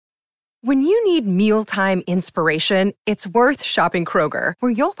When you need mealtime inspiration, it's worth shopping Kroger,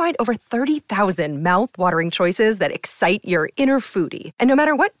 where you'll find over 30,000 mouth-watering choices that excite your inner foodie. And no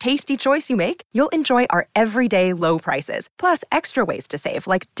matter what tasty choice you make, you'll enjoy our everyday low prices, plus extra ways to save,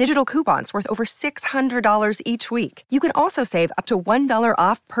 like digital coupons worth over $600 each week. You can also save up to $1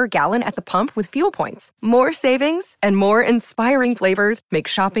 off per gallon at the pump with fuel points. More savings and more inspiring flavors make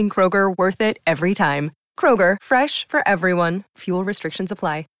shopping Kroger worth it every time. Kroger, fresh for everyone. Fuel restrictions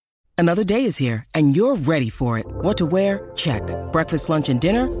apply. Another day is here, and you're ready for it. What to wear? Check. Breakfast, lunch, and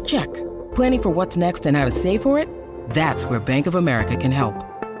dinner? Check. Planning for what's next and how to save for it? That's where Bank of America can help.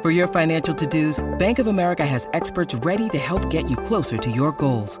 For your financial to-dos, Bank of America has experts ready to help get you closer to your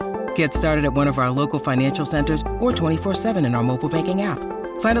goals. Get started at one of our local financial centers or 24/7 in our mobile banking app.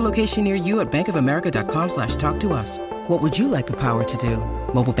 Find a location near you at bankofamerica.com/talktous. What would you like the power to do?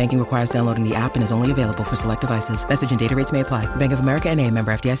 Mobile banking requires downloading the app and is only available for select devices. Message and data rates may apply. Bank of America N.A.,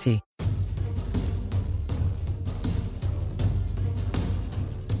 member FDIC.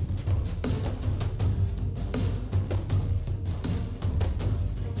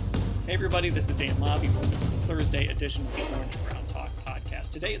 Hey everybody, this is Dan Lobby. Welcome to the Thursday edition of the Orange and Brown Talk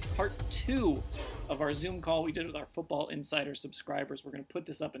podcast. Today it's part 2 of our Zoom call we did with our Football Insider subscribers. We're going to put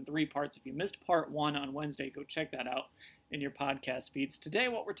this up in 3 parts. If you missed part 1 on Wednesday, go check that out in your podcast feeds. Today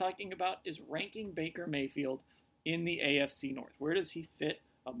what we're talking about is ranking Baker Mayfield in the AFC North. Where does he fit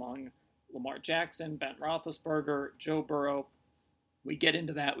among Lamar Jackson, Ben Roethlisberger, Joe Burrow? We get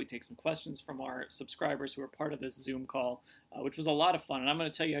into that. We take some questions from our subscribers who are part of this Zoom call, which was a lot of fun. And I'm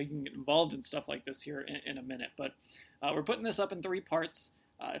going to tell you how you can get involved in stuff like this here in a minute. But we're putting this up in 3 parts.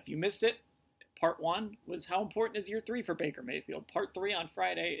 If you missed it, part 1 was how important is year 3 for Baker Mayfield. Part 3 on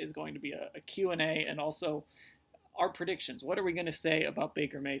Friday is going to be a Q&A and also our predictions. What are we going to say about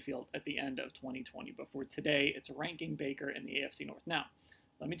Baker Mayfield at the end of 2020? But for today, it's ranking Baker in the AFC North. Now,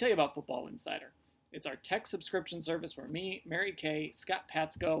 let me tell you about Football Insider. It's our text subscription service where me, Mary Kay, Scott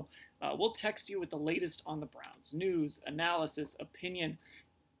Patsko, we'll text you with the latest on the Browns. News, analysis, opinion.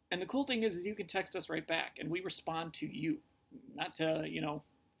 And the cool thing is you can text us right back, and we respond to you. Not to,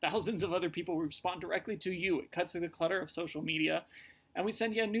 thousands of other people. We respond directly to you. It cuts through the clutter of social media. And we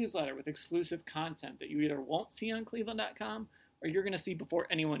send you a newsletter with exclusive content that you either won't see on Cleveland.com or you're going to see before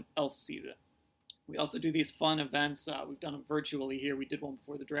anyone else sees it. We also do these fun events. We've done them virtually here. We did one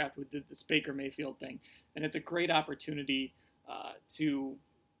before the draft. We did this Baker Mayfield thing. And it's a great opportunity to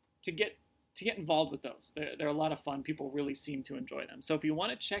get involved with those. They're a lot of fun. People really seem to enjoy them. So if you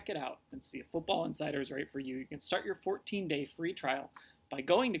want to check it out and see if Football Insider is right for you, you can start your 14-day free trial by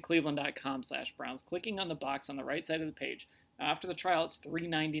going to cleveland.com/Browns, clicking on the box on the right side of the page. After the trial, it's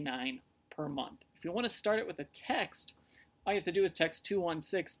 $3.99 per month. If you want to start it with a text, all you have to do is text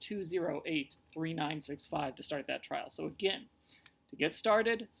 216-208-3965 to start that trial. So again, to get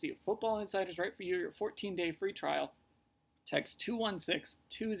started, see if Football Insider is right for you, your 14-day free trial, text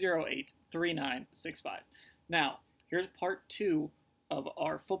 216-208-3965. Now, here's part 2 of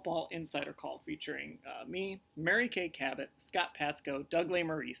our Football Insider call featuring me, Mary Kay Cabot, Scott Patsko, Doug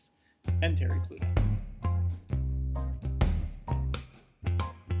Lesmerises, and Terry Pluto.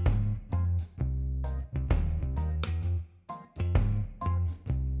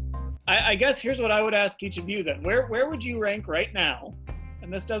 I guess here's what I would ask each of you then. Where would you rank right now? And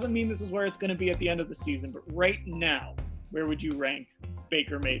this doesn't mean this is where it's going to be at the end of the season, but right now, where would you rank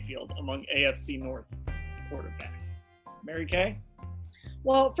Baker Mayfield among AFC North quarterbacks? Mary Kay?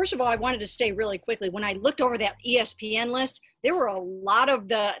 Well, first of all, I wanted to say really quickly, when I looked over that ESPN list, there were a lot of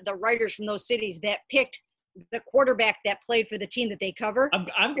the writers from those cities that picked the quarterback that played for the team that they cover.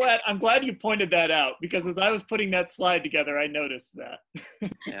 I'm glad you pointed that out, because as I was putting that slide together, I noticed that.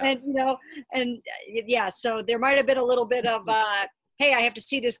 Yeah. So there might have been a little bit of, hey, I have to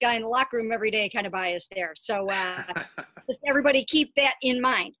see this guy in the locker room every day kind of bias there. So just everybody keep that in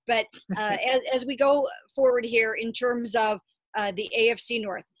mind. But as we go forward here in terms of the AFC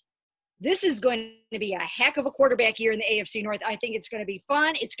North, this is going to be a heck of a quarterback year in the AFC North. I think it's going to be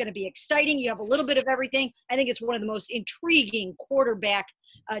fun. It's going to be exciting. You have a little bit of everything. I think it's one of the most intriguing quarterback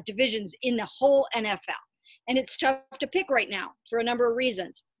divisions in the whole NFL. And it's tough to pick right now for a number of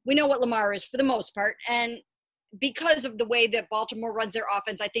reasons. We know what Lamar is for the most part. And because of the way that Baltimore runs their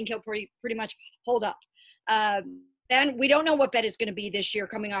offense, I think he'll pretty much hold up. And we don't know what Bet is going to be this year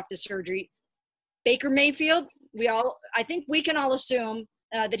coming off the surgery. Baker Mayfield, I think we can all assume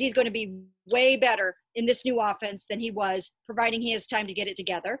that he's going to be way better in this new offense than he was, providing he has time to get it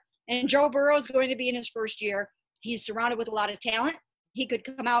together. And Joe Burrow is going to be in his first year. He's surrounded with a lot of talent. He could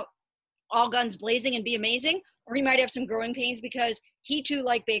come out all guns blazing and be amazing, or he might have some growing pains because he too,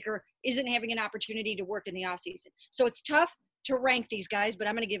 like Baker, isn't having an opportunity to work in the offseason. So it's tough to rank these guys, but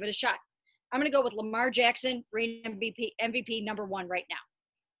I'm going to give it a shot. I'm going to go with Lamar Jackson, reigning MVP number 1 right now.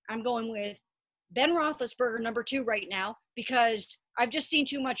 I'm going with Ben Roethlisberger number 2 right now because I've just seen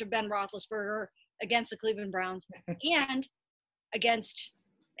too much of Ben Roethlisberger against the Cleveland Browns and against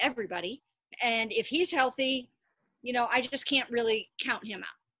everybody. And if he's healthy, I just can't really count him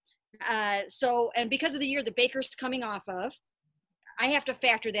out. And because of the year that Baker's coming off of, I have to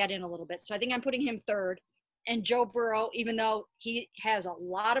factor that in a little bit. So I think I'm putting him 3rd. And Joe Burrow, even though he has a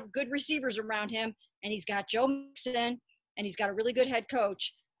lot of good receivers around him, and he's got Joe Mixon, and he's got a really good head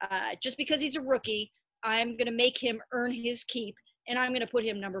coach, just because he's a rookie, I'm going to make him earn his keep, and I'm going to put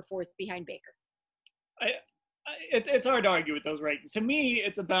him number 4 behind Baker. It's hard to argue with those rankings. To me,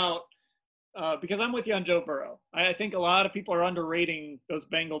 it's about because I'm with you on Joe Burrow. I think a lot of people are underrating those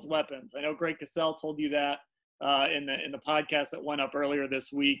Bengals weapons. I know Greg Cassell told you that in the podcast that went up earlier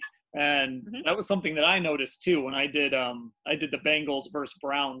this week. And that was something that I noticed too when I did the Bengals versus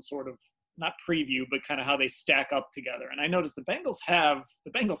Browns sort of not preview, but kind of how they stack up together. And I noticed the Bengals have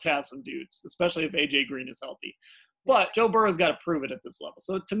some dudes, especially if AJ Green is healthy. But Joe Burrow's got to prove it at this level.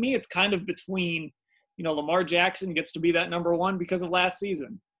 So to me, it's kind of between, Lamar Jackson gets to be that number 1 because of last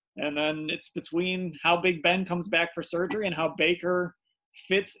season. And then it's between how Big Ben comes back for surgery and how Baker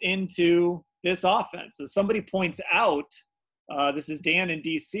fits into this offense. As somebody points out, this is Dan in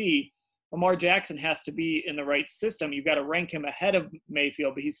DC, Lamar Jackson has to be in the right system. You've got to rank him ahead of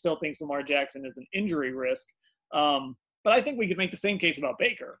Mayfield, but he still thinks Lamar Jackson is an injury risk. But I think we could make the same case about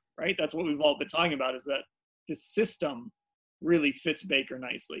Baker, right? That's what we've all been talking about, is that this system really fits Baker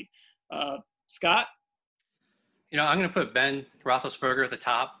nicely. Scott? I'm going to put Ben Roethlisberger at the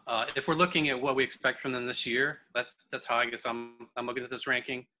top. If we're looking at what we expect from them this year, that's how I guess I'm looking at this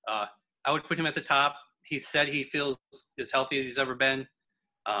ranking. I would put him at the top. He said he feels as healthy as he's ever been.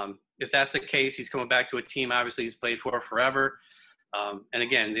 If that's the case, he's coming back to a team, obviously, he's played for forever. And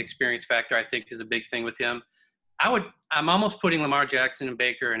again, the experience factor, I think, is a big thing with him. I'm almost putting Lamar Jackson and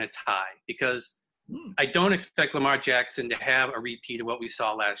Baker in a tie because I don't expect Lamar Jackson to have a repeat of what we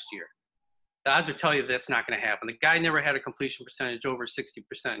saw last year. The odds would tell you that's not going to happen. The guy never had a completion percentage over 60%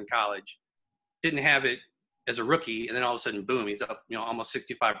 in college. Didn't have it as a rookie, and then all of a sudden, boom, he's up, almost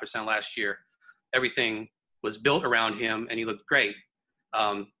 65% last year. Everything was built around him, and he looked great.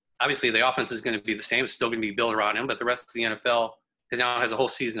 Obviously, the offense is going to be the same. It's still going to be built around him, but the rest of the NFL now has a whole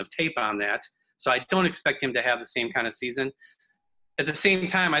season of tape on that. So I don't expect him to have the same kind of season. At the same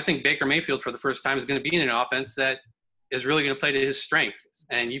time, I think Baker Mayfield, for the first time, is going to be in an offense that is really going to play to his strengths.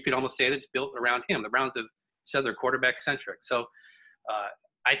 And you could almost say that it's built around him. The Browns have said they're quarterback-centric. So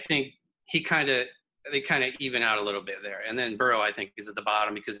I think they kind of even out a little bit there. And then Burrow, I think, is at the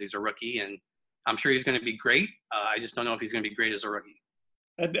bottom because he's a rookie, and I'm sure he's going to be great. I just don't know if he's going to be great as a rookie.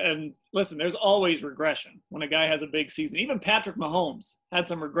 And listen, there's always regression when a guy has a big season. Even Patrick Mahomes had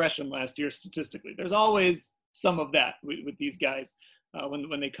some regression last year statistically. There's always some of that with these guys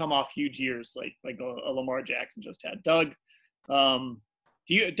when they come off huge years like a Lamar Jackson just had. Doug,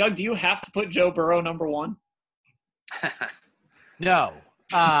 do you have to put Joe Burrow number 1? No,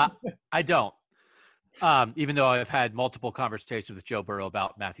 I don't. Even though I've had multiple conversations with Joe Burrow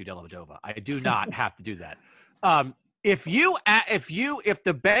about Matthew Dellavedova, I do not have to do that. If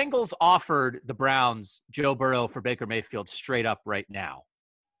the Bengals offered the Browns Joe Burrow for Baker Mayfield straight up right now,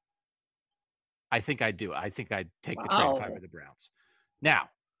 I think I'd do it. I think I'd take the trade if I were the Browns. Now,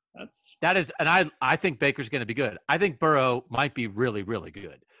 I think Baker's going to be good. I think Burrow might be really, really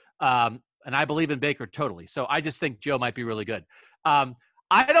good. And I believe in Baker totally. So I just think Joe might be really good.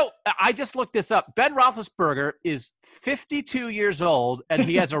 I just looked this up. Ben Roethlisberger is 52 years old, and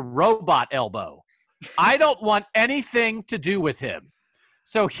he has a robot elbow. I don't want anything to do with him.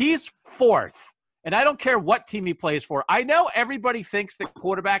 So he's 4th, and I don't care what team he plays for. I know everybody thinks that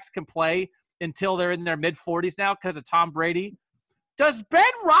quarterbacks can play until they're in their mid-40s now because of Tom Brady. Does Ben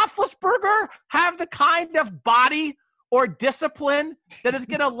Roethlisberger have the kind of body or discipline that is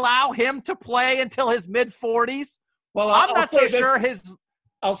going to allow him to play until his mid-40s? Well, I'm not so sure his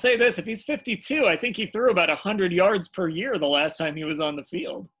 – I'll say this. If he's 52, I think he threw about 100 yards per year the last time he was on the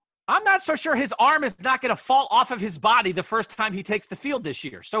field. I'm not so sure his arm is not going to fall off of his body the first time he takes the field this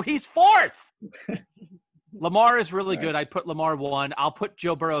year. So he's 4th. Lamar is really good. I'd put Lamar 1. I'll put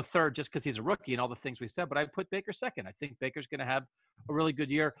Joe Burrow 3rd just because he's a rookie and all the things we said, but I'd put Baker 2nd. I think Baker's going to have a really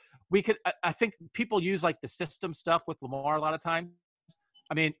good year. I think people use like the system stuff with Lamar a lot of times.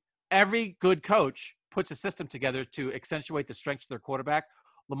 I mean, every good coach puts a system together to accentuate the strengths of their quarterback.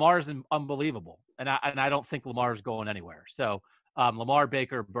 Lamar is unbelievable, and I don't think Lamar is going anywhere. So Lamar,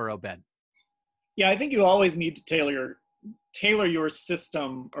 Baker, Burrow, Ben. Yeah, I think you always need to tailor your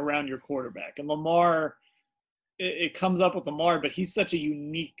system around your quarterback. And Lamar, it comes up with Lamar, but he's such a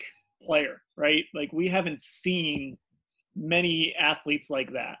unique player, right? Like we haven't seen many athletes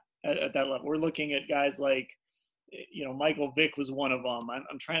like that at that level. We're looking at guys like, Michael Vick was one of them.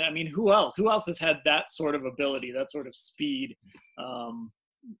 I'm trying to, I mean, who else has had that sort of ability, that sort of speed?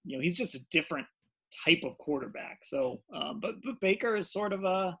 He's just a different type of quarterback. So, but Baker is sort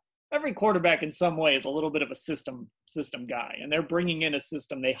of every quarterback in some way is a little bit of a system guy, and they're bringing in a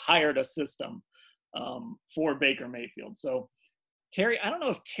system. They hired a system for Baker Mayfield. So Terry, I don't know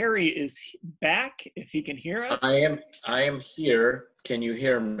if Terry is back, if he can hear us. I am here. Can you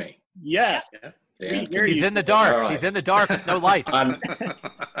hear me? Yes. Yeah. He's in the dark. Right. He's in the dark with no lights.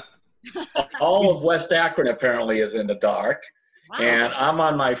 All of West Akron apparently is in the dark. Wow. And I'm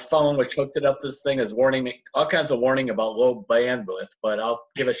on my phone, which hooked it up. This thing is warning me, all kinds of warning about low bandwidth, but I'll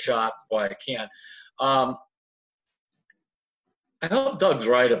give a shot while I can. I hope Doug's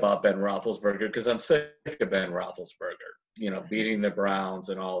right about Ben Roethlisberger, because I'm sick of Ben Roethlisberger, beating the Browns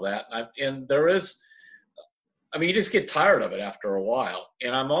and all that. And there is, you just get tired of it after a while.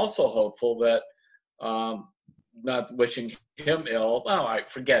 And I'm also hopeful that, not wishing him ill. Oh, all right,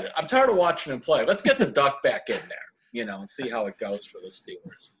 forget it. I'm tired of watching him play. Let's get the Duck back in there, and see how it goes for the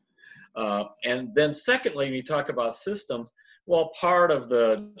Steelers. And then secondly, when you talk about systems, well, part of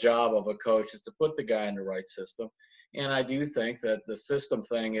the job of a coach is to put the guy in the right system. And I do think that the system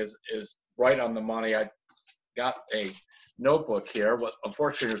thing is right on the money. I got a notebook here.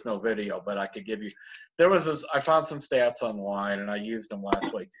 Unfortunately, there's no video, but I could give you. I found some stats online, and I used them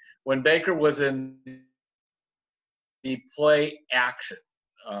last week. When Baker was in the play action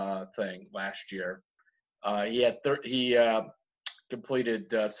thing last year, he completed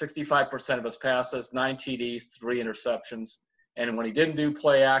 65% of his passes, 9 TDs, 3 interceptions. And when he didn't do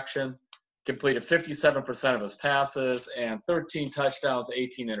play action, completed 57% of his passes and 13 touchdowns,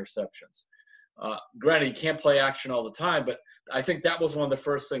 18 interceptions. Granted, you can't play action all the time, but I think that was one of the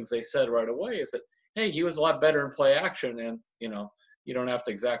first things they said right away is that, hey, he was a lot better in play action. And, you don't have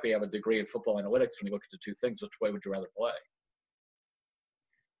to exactly have a degree in football analytics when you look at the two things. Which way would you rather play?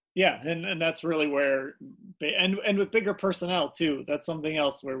 Yeah, and that's really where, and with bigger personnel too. That's something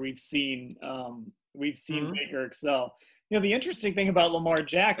else where we've seen Baker excel. The interesting thing about Lamar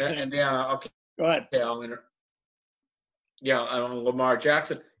Jackson. And okay, go ahead. Yeah, Lamar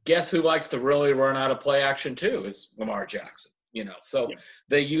Jackson. Guess who likes to really run out of play action too? Is Lamar Jackson.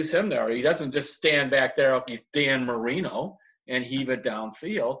 They use him there. He doesn't just stand back there like he's Dan Marino and heave it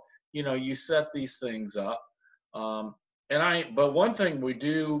downfield. You set these things up. But one thing we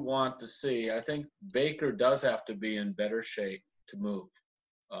do want to see, I think Baker does have to be in better shape to move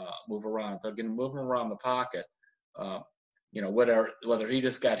around. If they're going to move him around the pocket, whether he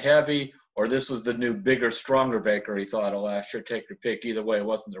just got heavy or this was the new, bigger, stronger Baker he thought of last year, take your pick. Either way, it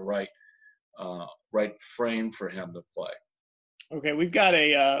wasn't the right frame for him to play. Okay, we've got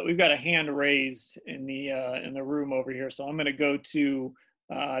a hand raised in the room over here, so I'm going to go to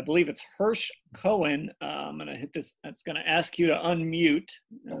I believe it's Hirsch Cohen. I'm going to hit this. That's going to ask you to unmute,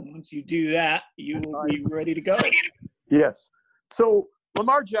 and once you do that, you will be ready to go. Yes. So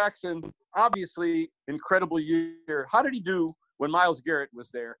Lamar Jackson, obviously, incredible year. How did he do when Myles Garrett was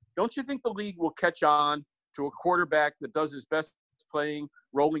there? Don't you think the league will catch on to a quarterback that does his best playing,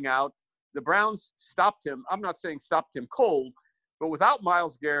 rolling out? The Browns stopped him. I'm not saying stopped him cold, but without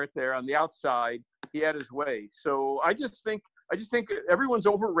Myles Garrett there on the outside, he had his way. So I just think everyone's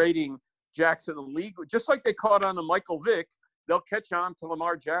overrating Jackson in the league. Just like they caught on to Michael Vick, they'll catch on to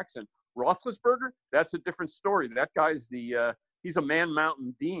Lamar Jackson. Roethlisberger, that's a different story. That guy's he's a man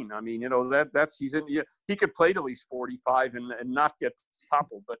mountain Dean. He could play till he's 45 and not get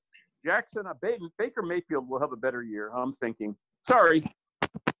toppled. But Jackson, Baker Mayfield will have a better year, I'm thinking. Sorry.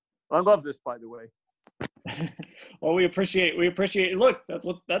 I love this, by the way. Well, we appreciate it. Look, that's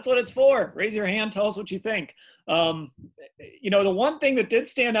what it's for. Raise your hand, tell us what you think. The one thing that did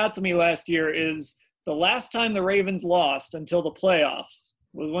stand out to me last year is the last time the Ravens lost until the playoffs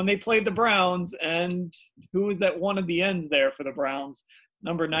was when they played the Browns, and who was at one of the ends there for the Browns?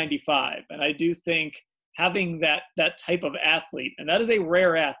 Number 95. And I do think having that type of athlete, and that is a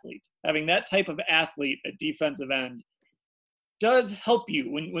rare athlete, having that type of athlete at defensive end does help you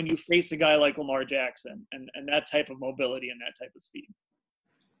when you face a guy like Lamar Jackson and that type of mobility and that type of speed.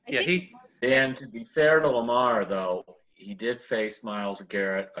 And to be fair to Lamar, though, he did face Myles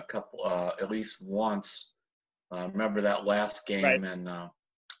Garrett a couple, at least once. Remember that last game in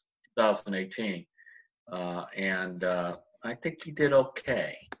 2018, and I think he did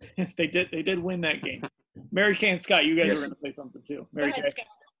okay. They did win that game. Mary Kay and Scott, you guys were going to say something too. Mary Kay.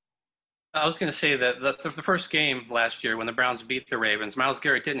 I was going to say that the first game last year when the Browns beat the Ravens, Myles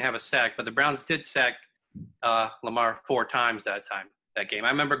Garrett didn't have a sack, but the Browns did sack Lamar 4 times that time. that game. I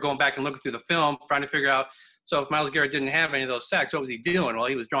remember going back and looking through the film, trying to figure out, so if Myles Garrett didn't have any of those sacks, what was he doing? Well,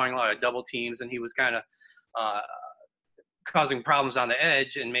 he was drawing a lot of double teams, and he was kind of causing problems on the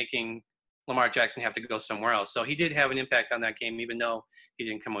edge and making Lamar Jackson have to go somewhere else. So he did have an impact on that game, even though he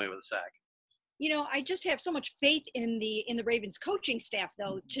didn't come away with a sack. I just have so much faith in the Ravens coaching staff,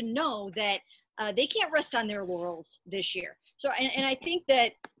 though, to know that they can't rest on their laurels this year. So, and I think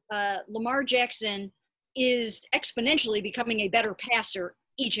that Lamar Jackson is exponentially becoming a better passer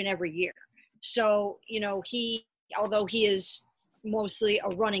each and every year. So, although he is mostly a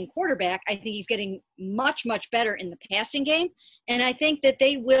running quarterback, I think he's getting much, much better in the passing game. And I think that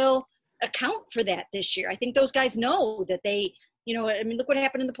they will account for that this year. I think those guys know that they, look what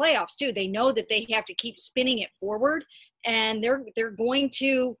happened in the playoffs too. They know that they have to keep spinning it forward, and they're going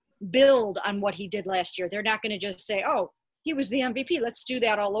to build on what he did last year. They're not going to just say, oh, he was the MVP, let's do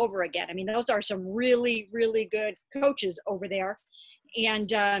that all over again. I mean, those are some really, really good coaches over there.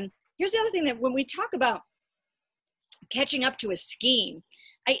 And here's the other thing, that when we talk about catching up to a scheme,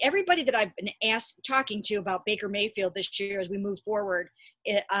 everybody that I've been talking to about Baker Mayfield this year as we move forward,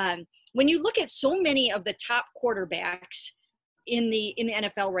 when you look at so many of the top quarterbacks in the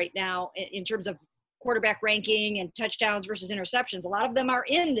NFL right now, in terms of quarterback ranking and touchdowns versus interceptions, a lot of them are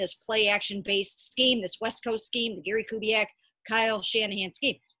in this play action based scheme, this West Coast scheme, the Gary Kubiak, Kyle Shanahan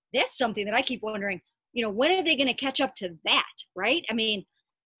scheme. That's something that I keep wondering, when are they going to catch up to that, right? I mean,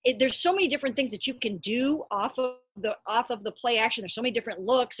 there's so many different things that you can do off of the play action. There's so many different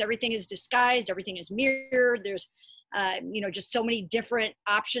looks. Everything is disguised. Everything is mirrored. There's, just so many different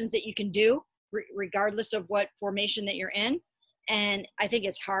options that you can do regardless of what formation that you're in. And I think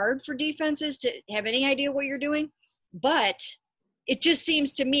it's hard for defenses to have any idea what you're doing. But it just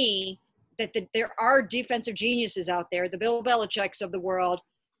seems to me that there are defensive geniuses out there, the Bill Belichicks of the world,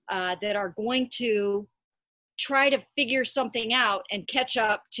 that are going to try to figure something out and catch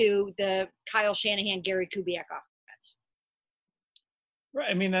up to the Kyle Shanahan, Gary Kubiak offense. Right.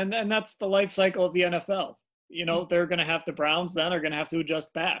 I mean, and that's the life cycle of the NFL. They're going to have, the Browns then are going to have to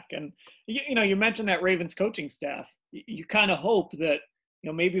adjust back. And, you mentioned that Ravens coaching staff. You kind of hope that,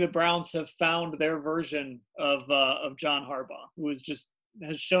 maybe the Browns have found their version of John Harbaugh, who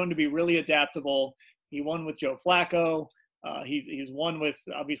has shown to be really adaptable. He won with Joe Flacco. He's won with,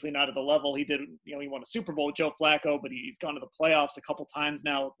 obviously not at the level he did. He won a Super Bowl with Joe Flacco, but he's gone to the playoffs a couple times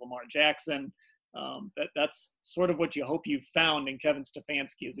now with Lamar Jackson. That's sort of what you hope you've found in Kevin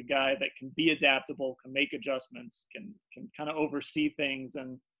Stefanski, is a guy that can be adaptable, can make adjustments, can kind of oversee things,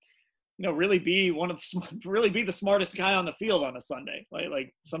 and really be the smartest guy on the field on a Sunday.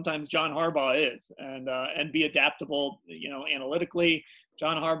 Like sometimes John Harbaugh is, and be adaptable. Analytically,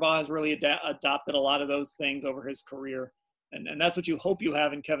 John Harbaugh has really adopted a lot of those things over his career, and that's what you hope you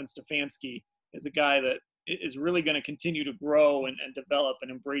have in Kevin Stefanski, is a guy that is really going to continue to grow and develop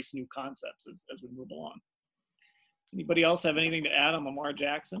and embrace new concepts as we move along. Anybody else have anything to add on Lamar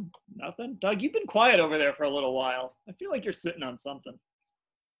Jackson? Nothing? Doug, you've been quiet over there for a little while. I feel like you're sitting on something.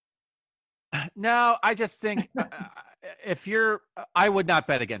 No, I just think I would not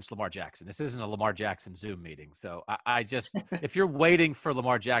bet against Lamar Jackson. This isn't a Lamar Jackson Zoom meeting. So I just, if you're waiting for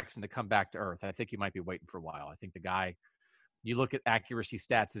Lamar Jackson to come back to earth, I think you might be waiting for a while. I think the guy, you look at accuracy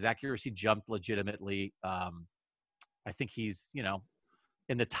stats, his accuracy jumped legitimately. I think he's,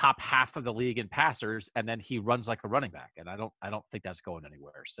 in the top half of the league in passers, and then he runs like a running back. And I don't think that's going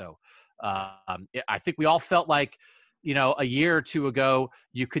anywhere. So I think we all felt like, a year or two ago,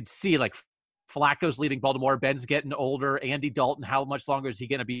 you could see like Flacco's leaving Baltimore, Ben's getting older, Andy Dalton, how much longer is he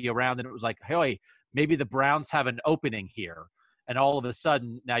going to be around? And it was like, hey, maybe the Browns have an opening here. And all of a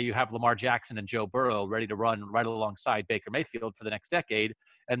sudden, now you have Lamar Jackson and Joe Burrow ready to run right alongside Baker Mayfield for the next decade,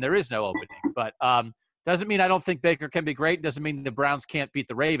 and there is no opening. But doesn't mean I don't think Baker can be great. Doesn't mean the Browns can't beat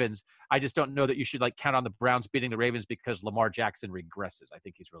the Ravens. I just don't know that you should count on the Browns beating the Ravens because Lamar Jackson regresses. I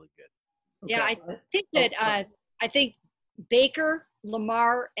think he's really good. Okay. Yeah, I think that I think Baker,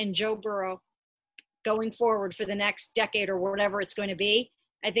 Lamar, and Joe Burrow going forward for the next decade or whatever it's going to be,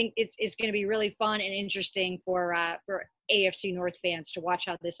 I think it's going to be really fun and interesting for AFC North fans to watch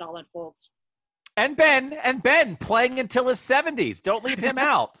how this all unfolds. And Ben playing until his 70s. Don't leave him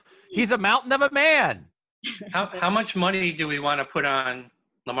out. He's a mountain of a man. How much money do we want to put on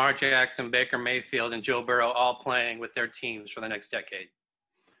Lamar Jackson, Baker Mayfield, and Joe Burrow all playing with their teams for the next decade?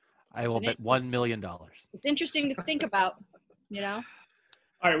 I will bet $1 million. It's interesting to think about, All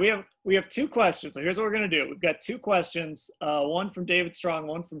right, we have two questions. So here's what we're going to do. We've got two questions, one from David Strong,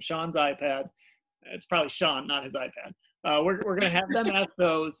 one from Sean's iPad. It's probably Sean, not his iPad. We're going to have them ask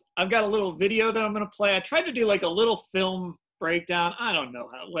those. I've got a little video that I'm going to play. I tried to do like a little film breakdown. I don't know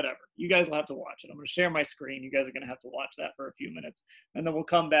how, whatever. You guys will have to watch it. I'm going to share my screen. You guys are going to have to watch that for a few minutes. And then we'll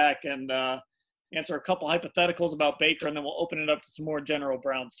come back and answer a couple hypotheticals about Baker, and then we'll open it up to some more general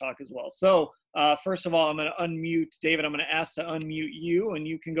Browns talk as well. So first of all, I'm going to unmute David. I'm going to ask to unmute you, and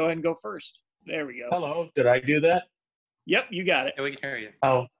you can go ahead and go first. There we go. Hello. Did I do that? Yep, you got it. Yeah, we can hear you.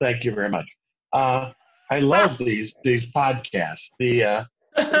 Oh, thank you very much. I love these podcasts.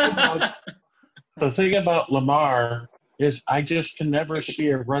 The thing about Lamar is I just can never see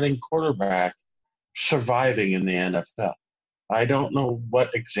a running quarterback surviving in the NFL. I don't know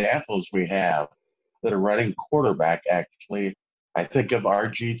what examples we have that a running quarterback actually. I think of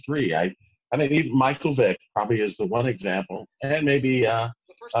RG3. I mean, even Michael Vick probably is the one example, and maybe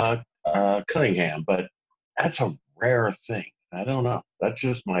Cunningham, but that's a rare thing. I don't know. That's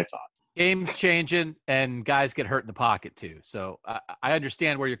just my thought. Game's changing, and guys get hurt in the pocket too. So I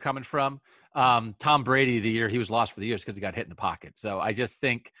understand where you're coming from. Tom Brady, the year he was lost for the years because he got hit in the pocket. So I just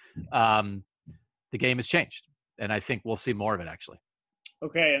think the game has changed, and I think we'll see more of it actually.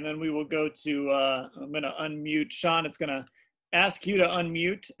 Okay, and then we will go to I'm going to unmute Sean. It's going to ask you to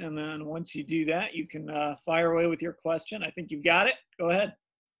unmute, and then once you do that, you can fire away with your question. I think you've got it. Go ahead.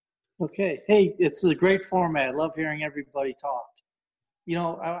 Okay. Hey, it's a great format. I love hearing everybody talk. You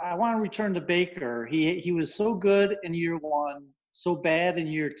know, I want to return to Baker. He was so good in year one, so bad in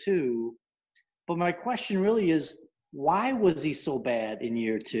year two. But my question really is, why was he so bad in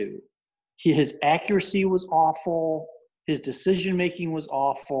year two? His accuracy was awful. His decision-making was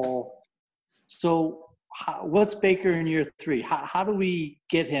awful. So what's Baker in year three? How do we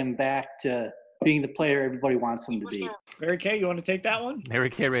get him back to being the player everybody wants him to be? Mary Kay, you want to take that one? Mary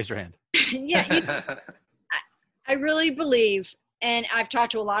Kay, raise your hand. Yeah, I really believe, and I've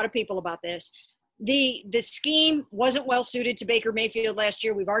talked to a lot of people about this, the scheme wasn't well suited to Baker Mayfield last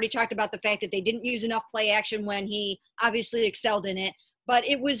year. We've already talked about the fact that they didn't use enough play action when he obviously excelled in it. But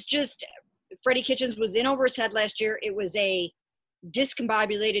it was just Freddie Kitchens was in over his head last year. It was a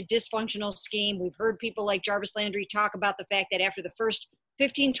discombobulated, dysfunctional scheme. We've heard people like Jarvis Landry talk about the fact that after the first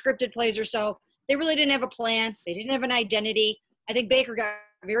 15 scripted plays or so, they really didn't have a plan. They didn't have an identity. I think Baker got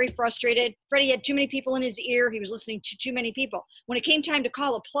very frustrated. Freddie had too many people in his ear. He was listening to too many people. When it came time to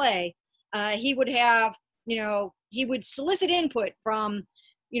call a play, he would have, he would solicit input from,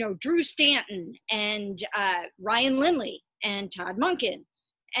 Drew Stanton and Ryan Lindley and Todd Monken.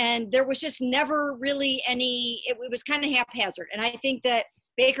 And there was just never really any, it was kind of haphazard. And I think that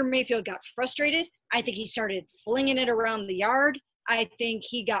Baker Mayfield got frustrated. I think he started flinging it around the yard. I think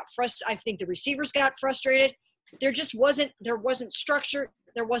he got frustrated. I think the receivers got frustrated. There wasn't structure.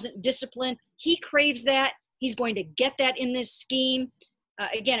 There wasn't discipline. He craves that. He's going to get that in this scheme.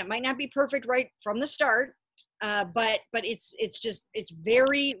 Again, it might not be perfect right from the start, but it's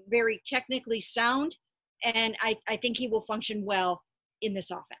very, very technically sound. And I think he will function well in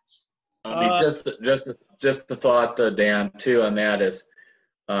this offense. I mean, just the thought, Dan, too, on that is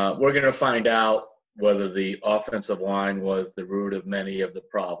we're going to find out whether the offensive line was the root of many of the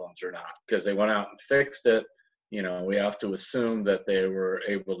problems or not, because they went out and fixed it. We have to assume that they were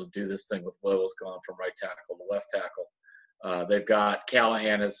able to do this thing with Willis going from right tackle to left tackle. They've got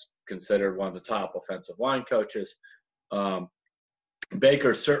Callahan is considered one of the top offensive line coaches.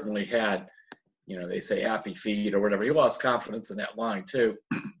 Baker certainly had, they say happy feet or whatever. He lost confidence in that line too.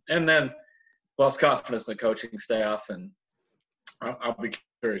 And then lost confidence in the coaching staff. And I'll be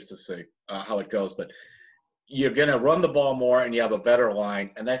curious to see how it goes. But you're going to run the ball more and you have a better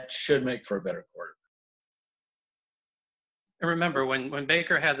line, and that should make for a better quarterback. And remember, when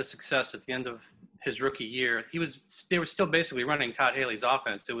Baker had the success at the end of his rookie year, they were still basically running Todd Haley's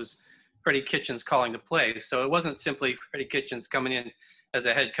offense. It was Freddie Kitchens calling the plays. So it wasn't simply Freddie Kitchens coming in as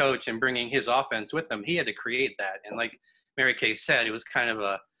a head coach and bringing his offense with him. He had to create that. And like Mary Kay said, it was kind of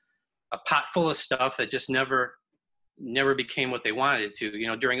a pot full of stuff that just never became what they wanted it to.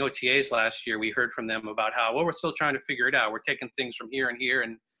 During OTAs last year, we heard from them about how, we're still trying to figure it out. We're taking things from here and here.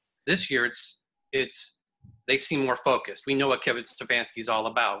 And this year they seem more focused. We know what Kevin Stefanski's all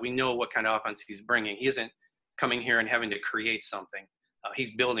about. We know what kind of offense he's bringing. He isn't coming here and having to create something.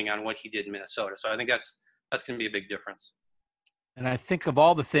 He's building on what he did in Minnesota. So I think that's going to be a big difference. And I think of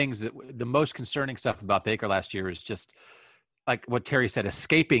all the things that the most concerning stuff about Baker last year is just like what Terry said,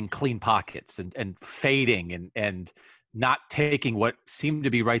 escaping clean pockets and fading and not taking what seemed to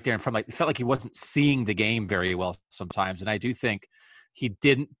be right there in front. Like it felt like he wasn't seeing the game very well sometimes. And I do think he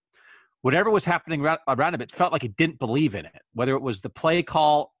didn't, whatever was happening around him, it felt like he didn't believe in it. Whether it was the play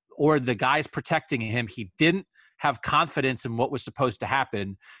call or the guys protecting him, he didn't have confidence in what was supposed to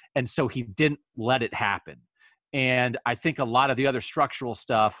happen. And so he didn't let it happen. And I think a lot of the other structural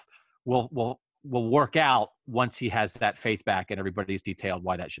stuff will will work out once he has that faith back and everybody's detailed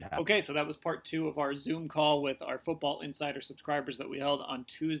why that should happen. Okay, so that was part 2 of our Zoom call with our Football Insider subscribers that we held on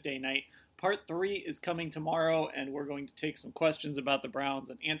Tuesday night. Part 3 is coming tomorrow, and we're going to take some questions about the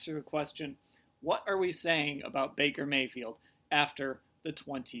Browns and answer the question, what are we saying about Baker Mayfield after the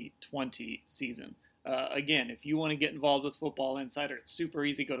 2020 season? Again, if you want to get involved with Football Insider, it's super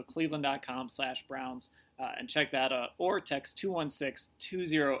easy. Go to cleveland.com/Browns and check that out, or text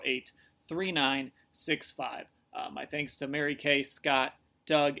 216-208-3965. My thanks to Mary Kay, Scott,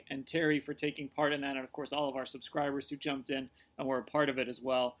 Doug, and Terry for taking part in that, and of course all of our subscribers who jumped in and were a part of it as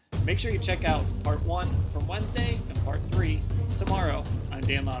well. Make sure you check out part 1 from Wednesday and part 3 tomorrow. I'm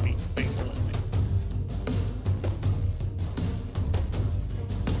Dan Labbe. Thanks.